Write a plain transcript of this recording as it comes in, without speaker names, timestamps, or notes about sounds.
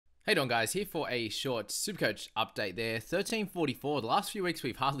Hey doing guys, here for a short Supercoach update there. 1344, the last few weeks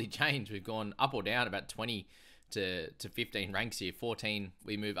we've hardly changed. We've gone up or down about 20 to 15 ranks here. 14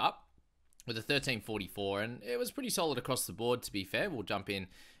 we move up with a 1344 and it was pretty solid across the board to be fair. We'll jump in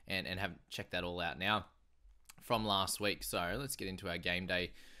and have check that all out now from last week. So let's get into our game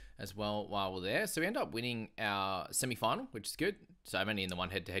day as well while we're there. So we end up winning our semi-final, which is good. So I'm only in the one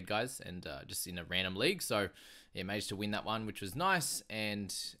head-to-head, guys, and just in a random league. So yeah, managed to win that one, which was nice.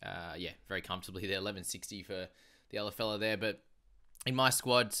 And yeah, very comfortably there, 1160 for the other fella there. But in my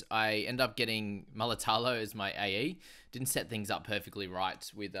squad, I end up getting Mulatalo as my AE. Didn't set things up perfectly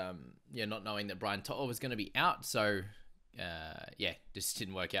right with not knowing that Brian To'o was going to be out. So yeah, just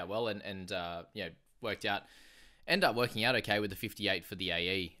didn't work out well, and worked out. End up working out okay with the 58 for the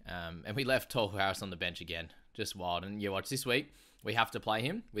AE. And we left Tohu Harris on the bench again. Just wild. And you watch this week, we have to play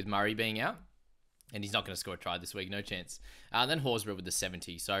him with Murray being out. And he's not going to score a try this week, no chance. Then Horsburgh with the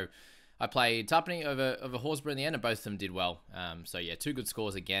 70. So I played Tuppenny over Horsburgh in the end, and both of them did well. So yeah, two good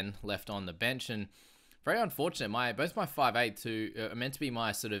scores again left on the bench. And very unfortunate, both my 5'8", who are meant to be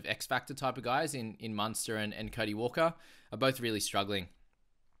my sort of X-Factor type of guys in Munster and Cody Walker, are both really struggling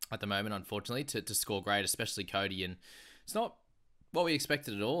at the moment, unfortunately, to score great, especially Cody. And it's not what we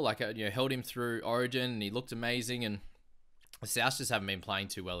expected at all. Like, held him through Origin, and he looked amazing, and the Souths just haven't been playing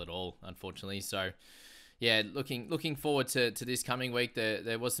too well at all, unfortunately. So, yeah, looking forward to this coming week.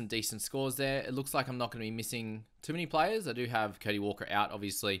 There was some decent scores there. It looks like I'm not going to be missing too many players. I do have Cody Walker out,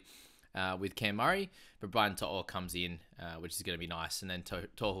 obviously, with Cam Murray, but Brian To'o comes in, which is going to be nice. And then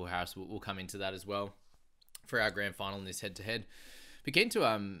Tohu Harris will come into that as well for our grand final in this head-to-head. But get into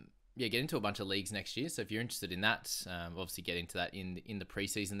a bunch of leagues next year. So if you're interested in that, obviously get into that in the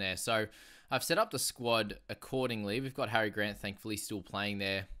preseason there. So I've set up the squad accordingly. We've got Harry Grant, thankfully, still playing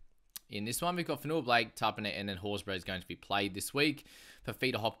there. In this one, we've got Fanua Blake, Tarpanet, and then Horsburgh is going to be played this week.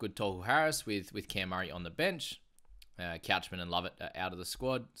 Fafita Hopgood, Tohu Harris with Cam Murray on the bench. Couchman and Lovett out of the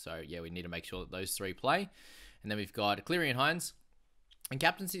squad. So yeah, we need to make sure that those three play. And then we've got Cleary and Hines. And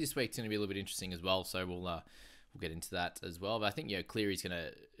captaincy this week is going to be a little bit interesting as well. So we'll get into that as well. But I think, Cleary's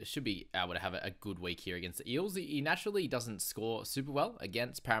should be able to have a good week here against the Eels. He naturally doesn't score super well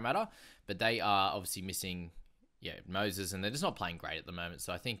against Parramatta, but they are obviously missing, Moses, and they're just not playing great at the moment.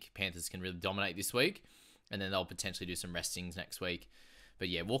 So I think Panthers can really dominate this week, and then they'll potentially do some restings next week. But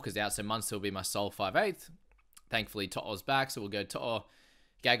yeah, Walker's out, so Munster will be my sole 5'8". Thankfully, To'o's back, so we'll go To'o,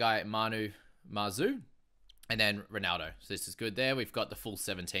 Gagai, Manu, Marzu, and then Ronaldo. So this is good there. We've got the full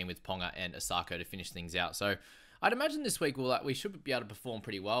 17 with Ponga and Asako to finish things out. So I'd imagine this week we should be able to perform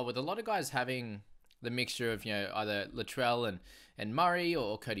pretty well, with a lot of guys having the mixture of, either Latrell and Murray,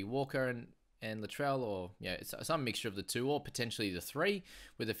 or Cody Walker and Latrell, or some mixture of the two, or potentially the three,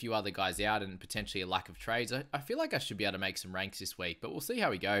 with a few other guys out and potentially a lack of trades. I feel like I should be able to make some ranks this week, but we'll see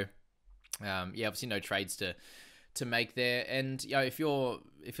how we go. Obviously no trades to make there, and if you're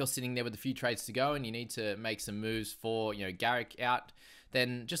sitting there with a few trades to go and you need to make some moves for Garrick out,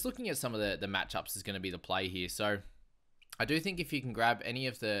 then just looking at some of the matchups is going to be the play here. So I do think if you can grab any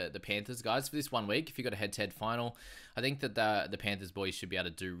of the Panthers guys for this 1 week, if you've got a head-to-head final, I think that the Panthers boys should be able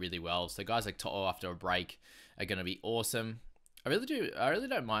to do really well. So guys like To'o after a break are going to be awesome. I really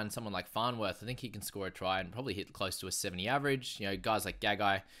don't mind someone like Farnworth. I think he can score a try and probably hit close to a 70 average. Guys like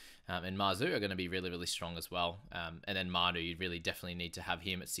Gagai and Marzu are going to be really, really strong as well. And then Manu, you really definitely need to have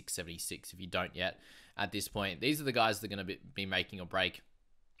him at 676 if you don't yet at this point. These are the guys that are going to be making or break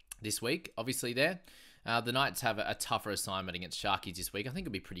this week, obviously there. The Knights have a tougher assignment against Sharkies this week. I think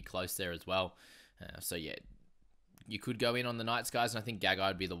it'll be pretty close there as well. So yeah, you could go in on the Knights guys, and I think Gagai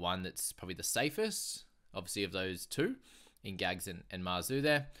would be the one that's probably the safest, obviously, of those two, in Gags and Marzu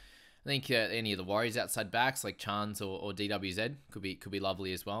there. I think any of the Warriors outside backs like Chans or DWZ could be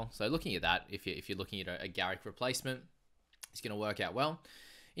lovely as well. So looking at that, if you're looking at a Garrick replacement, it's going to work out well.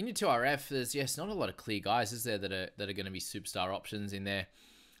 In your 2RF, there's not a lot of clear guys, is there, that are going to be superstar options in there.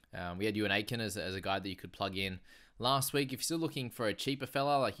 We had Ewan Aiken as a guy that you could plug in last week. If you're still looking for a cheaper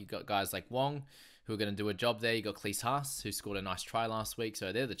fella, like you've got guys like Wong who are going to do a job there. You got Cleese Haas, who scored a nice try last week.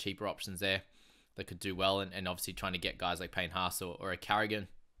 So they're the cheaper options there that could do well. And obviously trying to get guys like Payne Haas or a Carrigan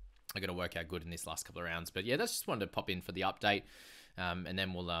are going to work out good in this last couple of rounds. But yeah, that's just wanted to pop in for the update. And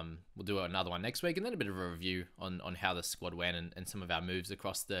then we'll do another one next week, and then a bit of a review on how the squad went and some of our moves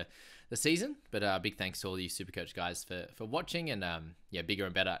across the season. But big thanks to all you Supercoach guys for watching, and bigger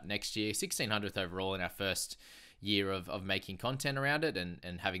and better next year. 1600th overall in our first year of making content around it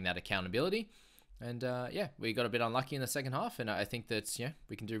and having that accountability. And we got a bit unlucky in the second half, and I think that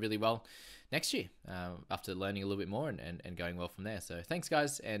we can do really well next year after learning a little bit more and going well from there. So thanks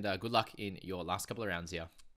guys, and good luck in your last couple of rounds here.